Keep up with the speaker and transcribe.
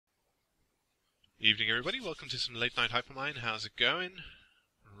Evening everybody, welcome to some late night Hypermine. How's it going?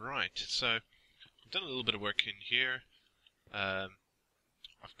 Right, so I've done a little bit of work in here. I've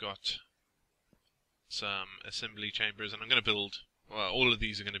got some assembly chambers and I'm going to build, well, all of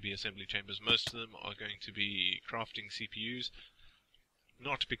these are going to be assembly chambers. Most of them are going to be crafting CPUs,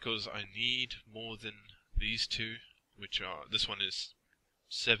 not because I need more than these two, which are, this one is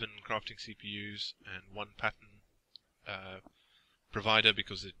 7 crafting CPUs and 1 pattern provider,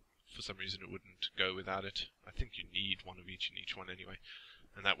 because for some reason it wouldn't go without it. I think you need one of each in each one anyway.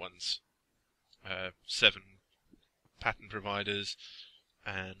 And that one's 7 pattern providers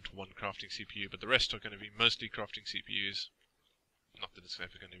and 1 crafting CPU, but the rest are going to be mostly crafting CPUs. Not that it's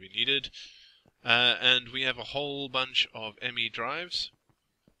ever going to be needed. And we have a whole bunch of ME drives.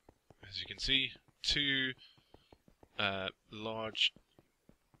 As you can see, 2 large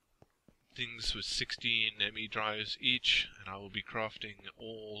things with 16 ME drives each, and I will be crafting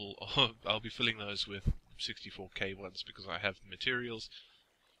I'll be filling those with 64K ones because I have the materials.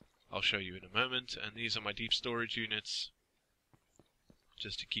 I'll show you in a moment. And these are my deep storage units,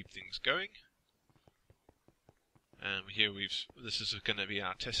 just to keep things going. And here this is going to be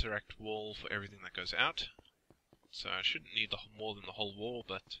our tesseract wall for everything that goes out. So I shouldn't need more than the whole wall,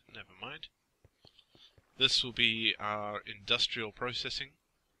 but never mind. This will be our industrial processing.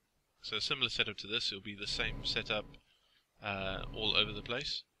 So a similar setup to this. It'll be the same setup all over the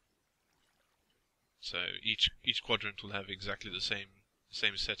place. So each quadrant will have exactly the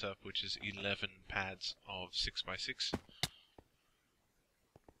same setup, which is 11 pads of 6x6.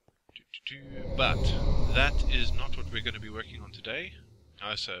 But that is not what we're going to be working on today.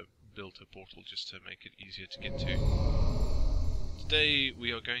 I also built a portal just to make it easier to get to. Today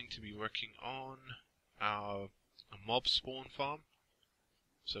we are going to be working on our mob spawn farm.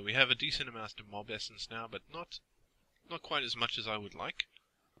 So we have a decent amount of mob essence now, but not quite as much as I would like.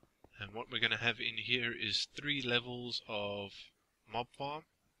 And what we're going to have in here is 3 levels of mob farm.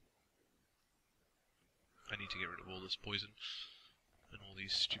 I need to get rid of all this poison and all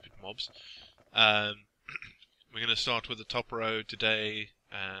these stupid mobs. We're going to start with the top row today,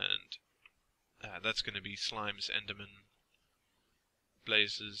 and that's going to be slimes, endermen,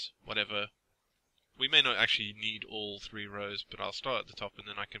 blazes, whatever. We may not actually need all 3 rows, but I'll start at the top and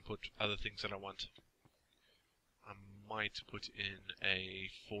then I can put other things that I want. I might put in a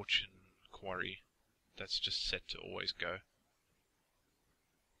fortune quarry that's just set to always go.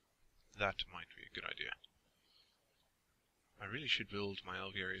 That might be a good idea. I really should build my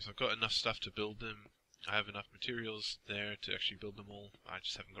alvearies. I've got enough stuff to build them. I have enough materials there to actually build them all. I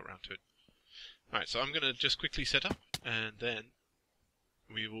just haven't got around to it. Alright, so I'm going to just quickly set up and then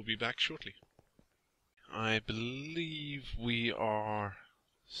we will be back shortly. I believe we are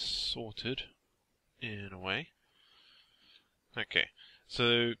sorted in a way. Okay,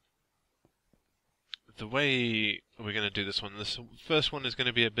 so the way we're going to do this first one is going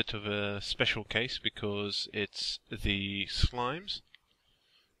to be a bit of a special case because it's the slimes,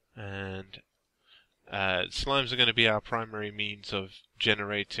 and slimes are going to be our primary means of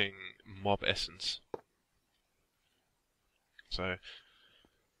generating mob essence. So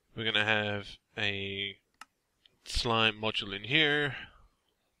we're going to have a slime module in here,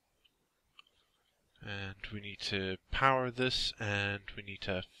 and we need to power this, and we need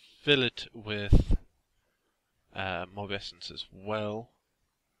to fill it with mob essence as well.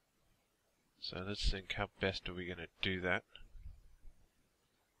 So let's think, how best are we going to do that?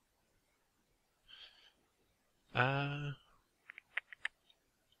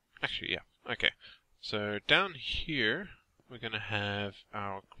 Actually, yeah, okay. So down here we're going to have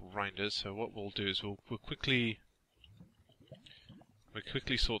our grinders. So what we'll do is we'll quickly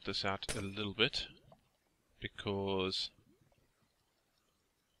sort this out a little bit, because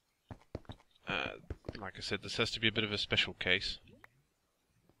like I said, this has to be a bit of a special case.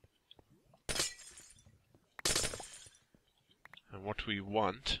 And what we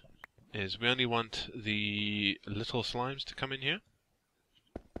want is we only want the little slimes to come in here.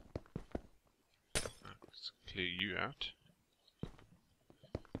 Let's clear you out.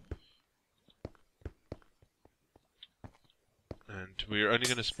 And we're only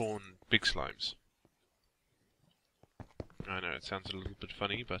going to spawn big slimes. I know it sounds a little bit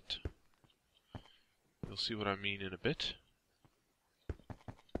funny, but you'll see what I mean in a bit.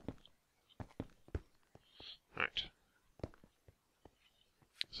 Right.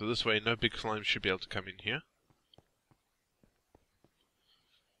 So this way no big slimes should be able to come in here.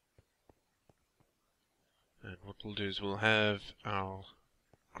 And what we'll do is we'll have our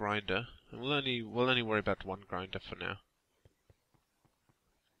grinder, and we'll only worry about 1 grinder for now.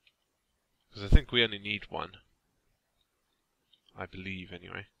 Because I think we only need 1. I believe,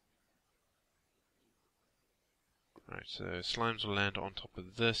 anyway. Alright, so slimes will land on top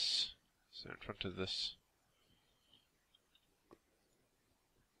of this. So in front of this.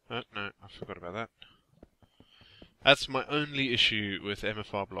 Oh, no, I forgot about that. That's my only issue with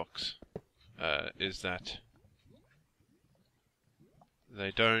MFR blocks, is that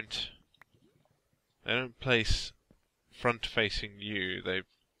they don't place front-facing you.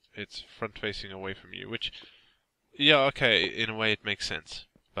 It's front-facing away from you, which, yeah, okay, in a way it makes sense,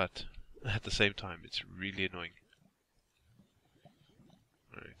 but at the same time it's really annoying.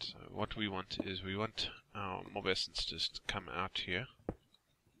 Alright, so what we want is we want our mob essence to just come out here.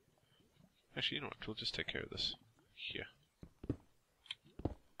 Actually, you know what, we'll just take care of this here.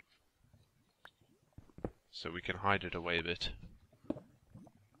 So we can hide it away a bit.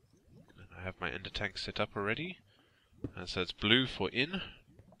 And I have my ender tank set up already. And so it's blue for in.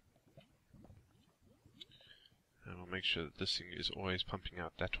 And we'll make sure that this thing is always pumping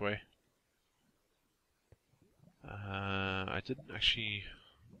out that way. I didn't actually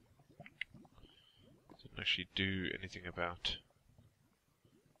do anything about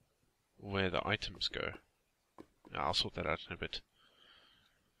where the items go. I'll sort that out in a bit.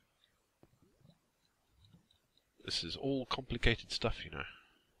 This is all complicated stuff, you know.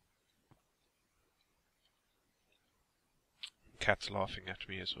 Cat's laughing at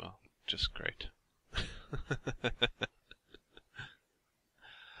me as well. Just great.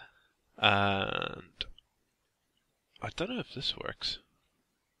 And I don't know if this works,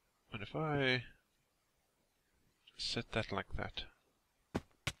 but if I set that like that,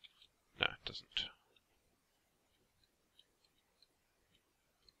 no, it doesn't.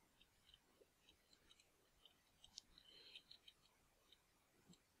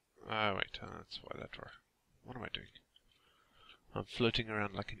 Oh wait, that's why that works. What am I doing? I'm floating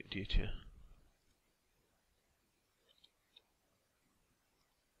around like an idiot here.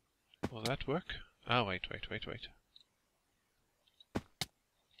 Will that work? Oh wait.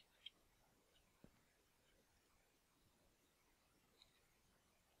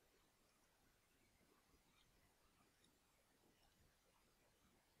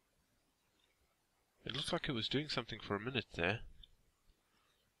 It looks like it was doing something for a minute there.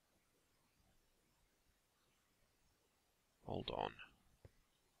 Hold on.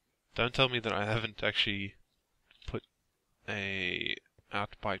 Don't tell me that I haven't actually put a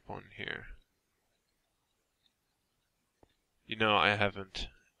out pipe on here. You know I haven't.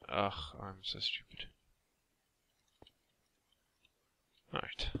 Ugh, I'm so stupid.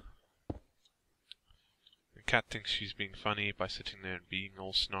 Alright. The cat thinks she's being funny by sitting there and being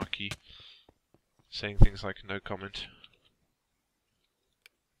all snarky, saying things like no comment.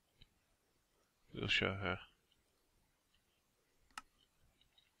 We'll show her.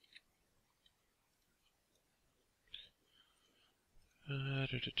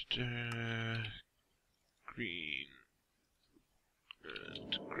 Green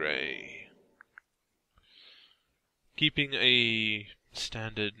and grey. Keeping a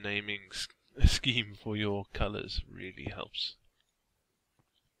standard naming scheme for your colors really helps.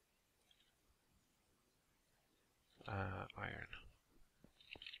 Iron.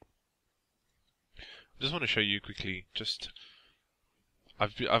 I just want to show you quickly.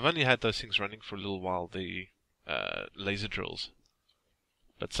 I've only had those things running for a little while. The laser drills.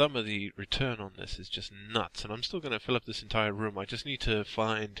 But some of the return on this is just nuts, and I'm still going to fill up this entire room. I just need to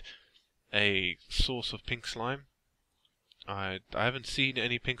find a source of pink slime. I haven't seen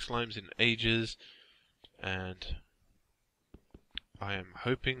any pink slimes in ages, and I am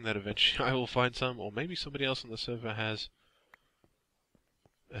hoping that eventually I will find some, or maybe somebody else on the server has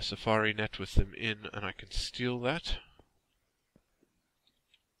a safari net with them in, and I can steal that.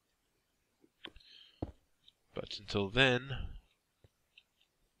 But until then...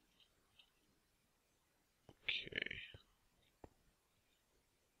 Okay.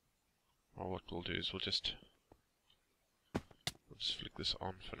 Well, what we'll do is we'll just flick this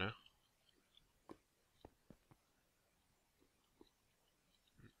on for now.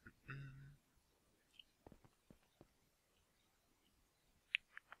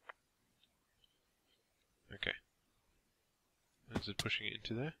 Okay. Is it pushing it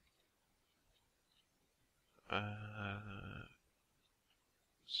into there? Let's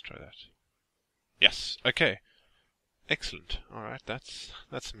try that. Yes, okay. Excellent. Alright, that's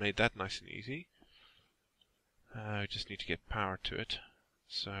made that nice and easy. We just need to get power to it.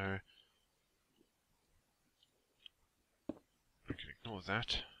 So we can ignore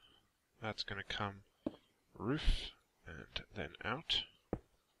that. That's going to come roof and then out.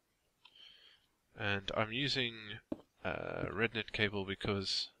 And I'm using RedNet cable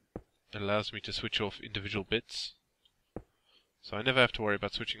because it allows me to switch off individual bits. So I never have to worry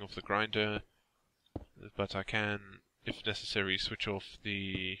about switching off the grinder, but I can if necessary, switch off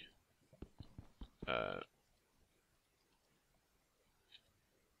the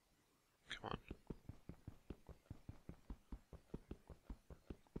come on.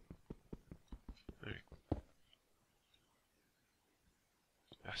 There.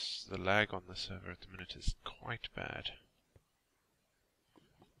 Yes, the lag on the server at the minute is quite bad.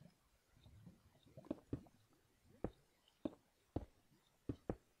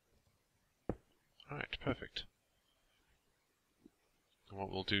 Alright, perfect. And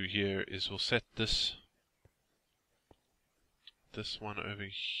what we'll do here is we'll set this one over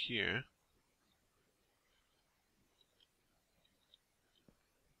here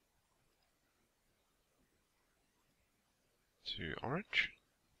to orange.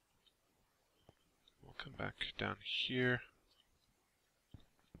 We'll come back down here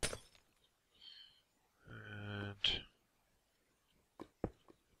and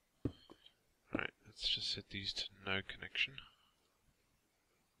alright, let's just set these to no connection.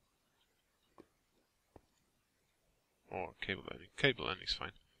 Or cable only. Cable only is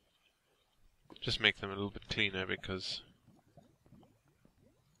fine. Just make them a little bit cleaner because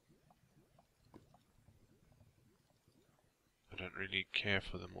I don't really care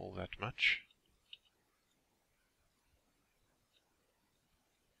for them all that much.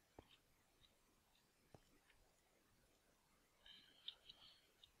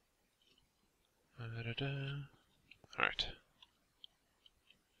 Alright.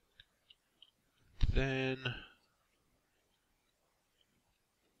 Then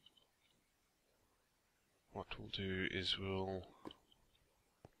what we'll do is we'll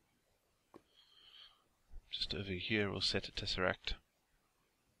just over here we'll set a tesseract.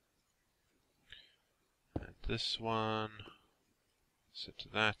 And this one set to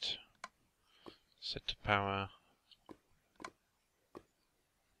that. Set to power.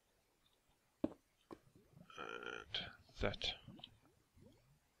 That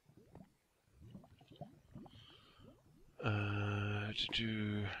to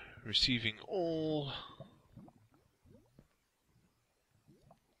do receiving all.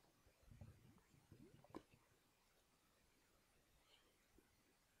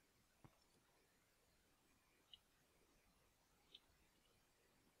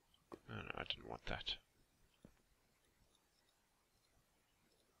 No, I didn't want that.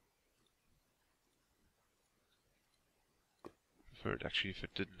 Preferred actually if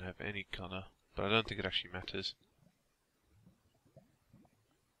it didn't have any color, but I don't think it actually matters.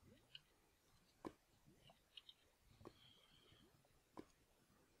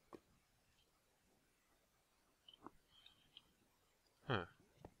 Huh.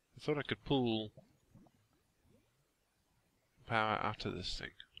 I thought I could pull power out of this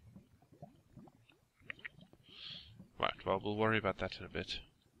thing. Right, well, we'll worry about that in a bit.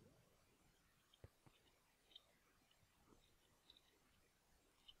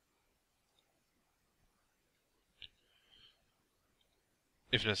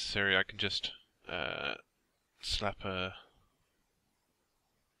 If necessary, I can just slap a...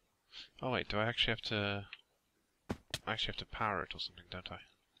 Oh wait, do I actually have to... I actually have to power it or something, don't I?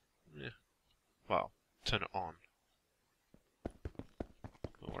 Yeah. Well, turn it on.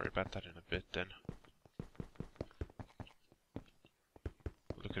 We'll worry about that in a bit then.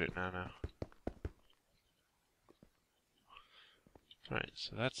 Look at it now. Alright,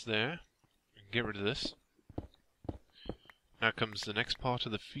 so that's there. We can get rid of this. Now comes the next part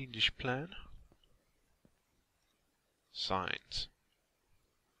of the fiendish plan. Signs.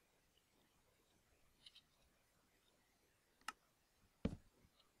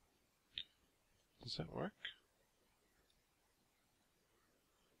 Does that work?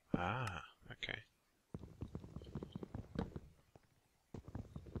 Ah, okay.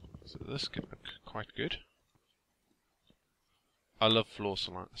 So this can look quite good. I love floor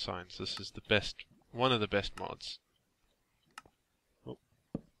signs. This is the best, one of the best mods. Oh.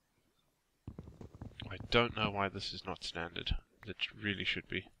 I don't know why this is not standard. It really should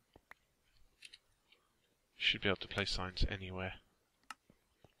be. Should be able to place signs anywhere.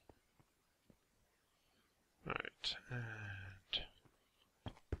 Right, and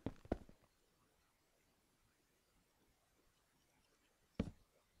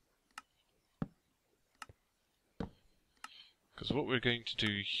because what we're going to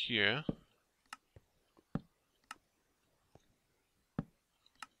do here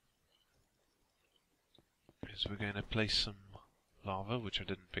is we're going to place some lava, which I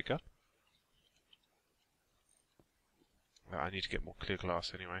didn't pick up. Well, I need to get more clear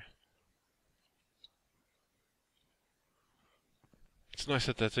glass anyway. It's nice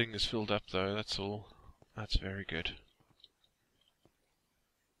that that thing is filled up though, that's all. That's very good.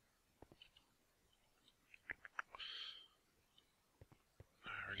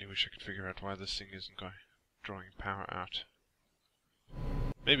 wish I could figure out why this thing isn't drawing power out.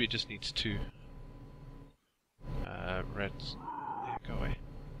 Maybe it just needs two reds. Yeah, go away.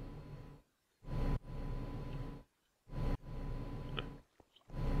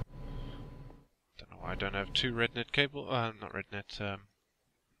 Don't know why I don't have two RedNet cable. Not RedNet.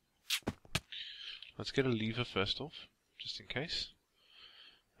 Let's get a lever first off, just in case.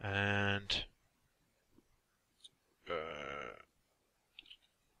 And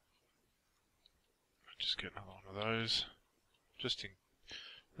just get another one of those.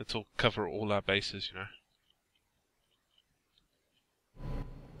 Let's all cover all our bases, you know.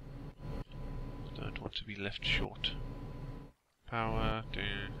 Don't want to be left short. Power,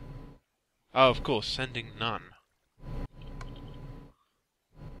 oh, of course, sending none.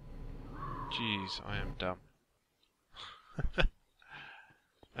 Jeez, I am dumb.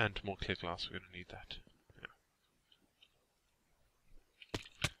 And more clear glass, we're going to need that. Yeah.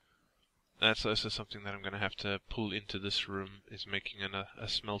 That's also something that I'm going to have to pull into this room, is making a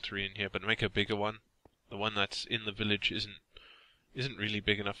smeltery in here, but make a bigger one. The one that's in the village isn't really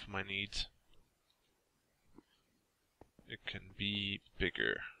big enough for my needs. It can be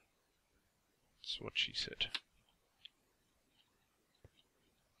bigger. That's what she said.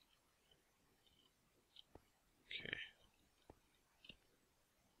 Okay.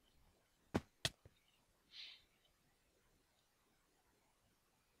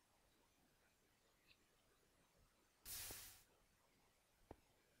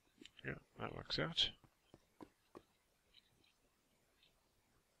 Yeah, that works out.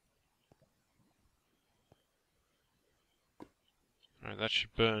 Alright, that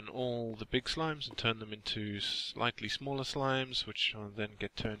should burn all the big slimes and turn them into slightly smaller slimes, which will then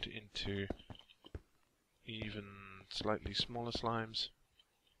get turned into even slightly smaller slimes.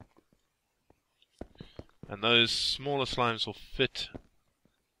 And those smaller slimes will fit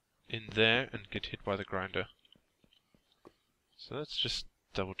in there and get hit by the grinder. So let's just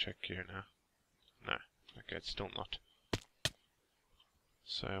double check here now. No, okay, it's still not.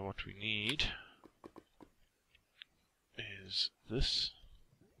 So what we need is this.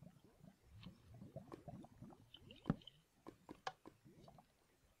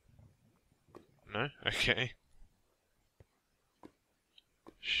 No? Okay.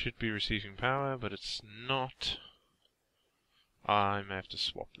 Should be receiving power, but it's not. I may have to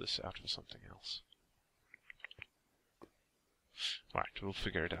swap this out for something else. Right, we'll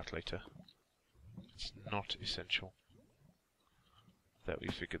figure it out later. It's not essential that we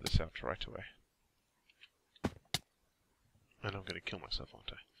figure this out right away. And I'm going to kill myself,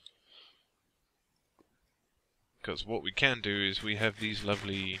 aren't I? Because what we can do is we have these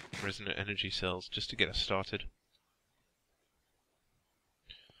lovely resonant energy cells just to get us started.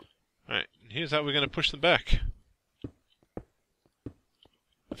 Alright, and here's how we're going to push them back.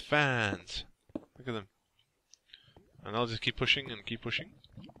 The fans. Look at them. And I'll just keep pushing and keep pushing.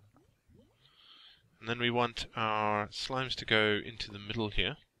 And then we want our slimes to go into the middle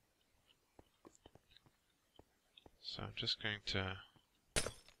here. So I'm just going to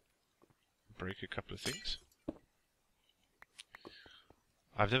break a couple of things.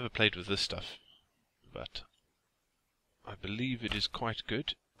 I've never played with this stuff, but I believe it is quite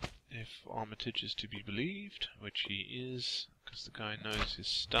good, if Armitage is to be believed, which he is, because the guy knows his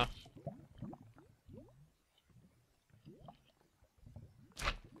stuff.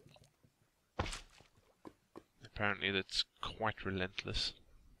 Apparently that's quite relentless,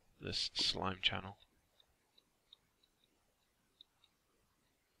 this slime channel.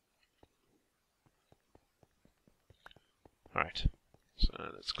 Right, so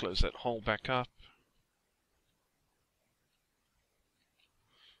let's close that hole back up.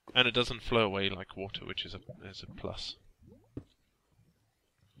 And it doesn't flow away like water, which is a plus.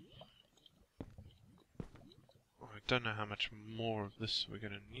 I don't know how much more of this we're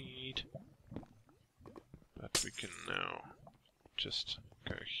going to need, but we can now just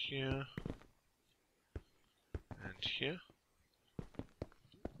go here and here.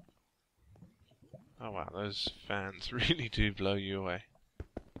 Oh wow, those fans really do blow you away.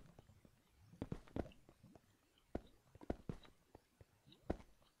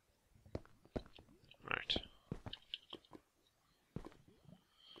 Right.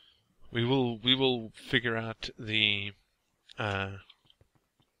 We will figure out the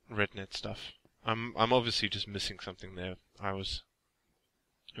RedNet stuff. I'm obviously just missing something there. I was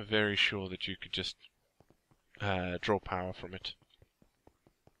very sure that you could just draw power from it.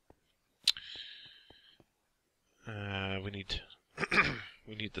 We need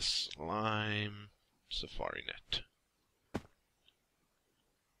we need the slime safari net.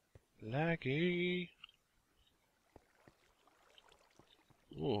 Laggy.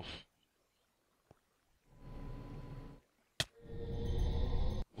 Oof.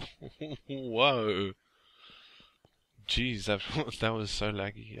 Whoa. Jeez, that was so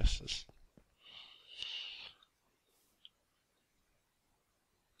laggy. Yes.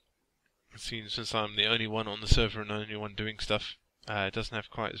 It seems since I'm the only one on the server and the only one doing stuff, it doesn't have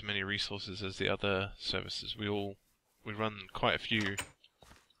quite as many resources as the other services. We run quite a few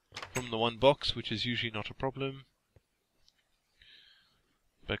from the one box, which is usually not a problem.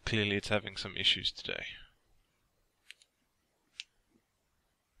 But clearly it's having some issues today.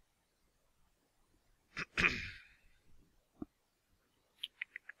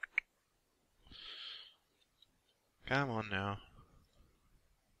 Come on now.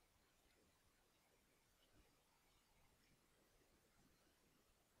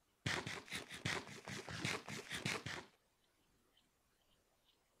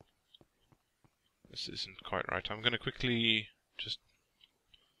 This isn't quite right. I'm going to quickly just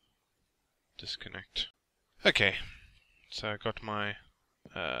disconnect. Okay, so I got my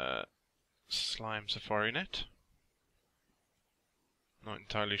slime safari net. Not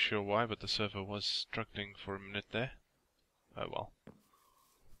entirely sure why, but the server was struggling for a minute there. Oh well.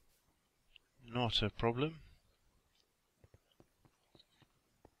 Not a problem.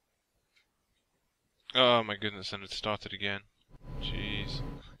 Oh my goodness, and it started again. Jeez.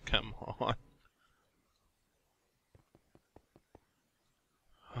 Come on.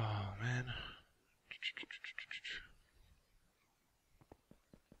 Oh man.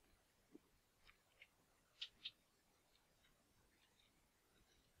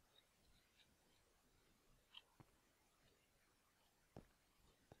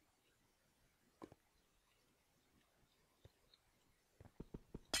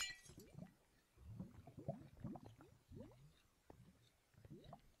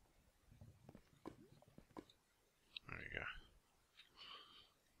 There you go.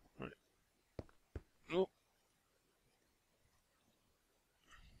 Right. Oh.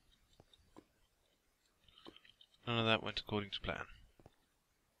 None of that went according to plan.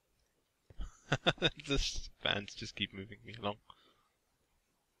 The fans just keep moving me along.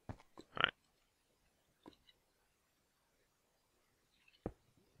 Alright.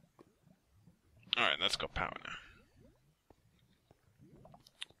 Alright, that's got power now.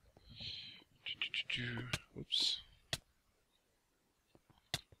 Whoops.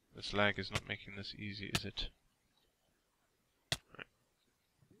 This lag is not making this easy, is it? Right.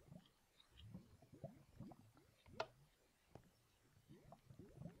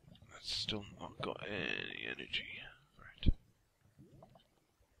 That's still not got any energy. Right.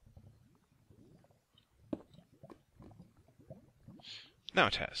 Now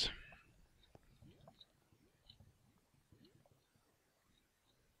it has.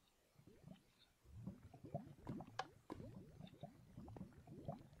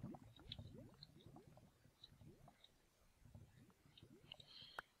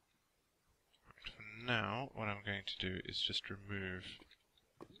 Now, what I'm going to do is just remove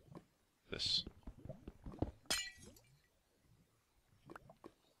this. Look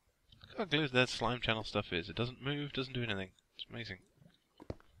how glued that slime channel stuff is. It doesn't move, doesn't do anything. It's amazing.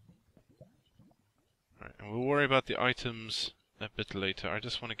 Right, and we'll worry about the items a bit later. I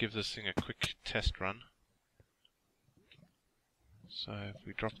just want to give this thing a quick test run. So if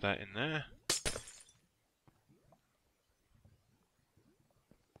we drop that in there.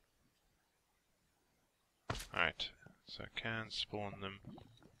 Alright, so I can spawn them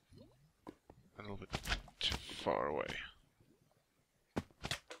a little bit too far away.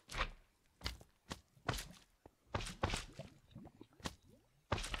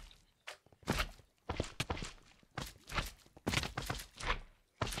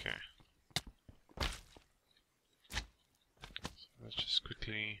 Okay. So let's just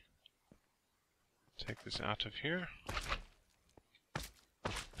quickly take this out of here.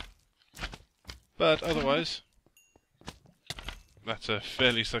 But otherwise, that's a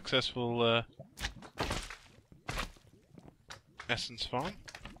fairly successful essence farm.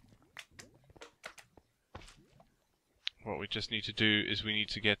 What we just need to do is we need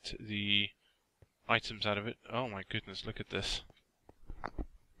to get the items out of it. Oh my goodness, look at this.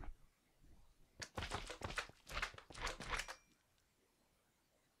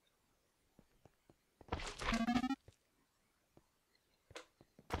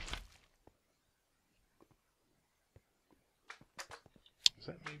 Is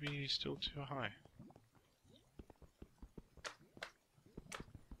that maybe still too high?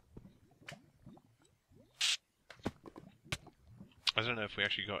 I don't know if we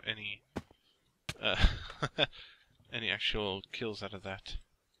actually got any any actual kills out of that.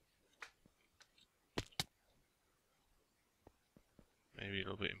 maybe a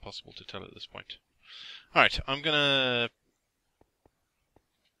little bit impossible to tell at this point. Alright, I'm gonna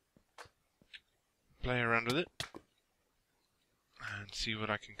play around with it and see what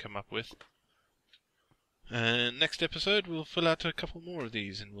I can come up with. And next episode we'll fill out a couple more of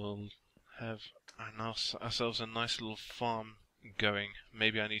these and we'll have ourselves a nice little farm going.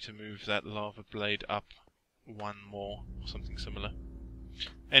 Maybe I need to move that lava blade up one more or something similar.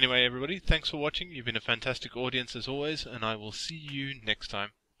 Anyway, everybody, thanks for watching. You've been a fantastic audience as always, and I will see you next time.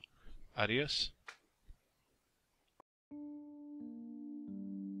 Adios.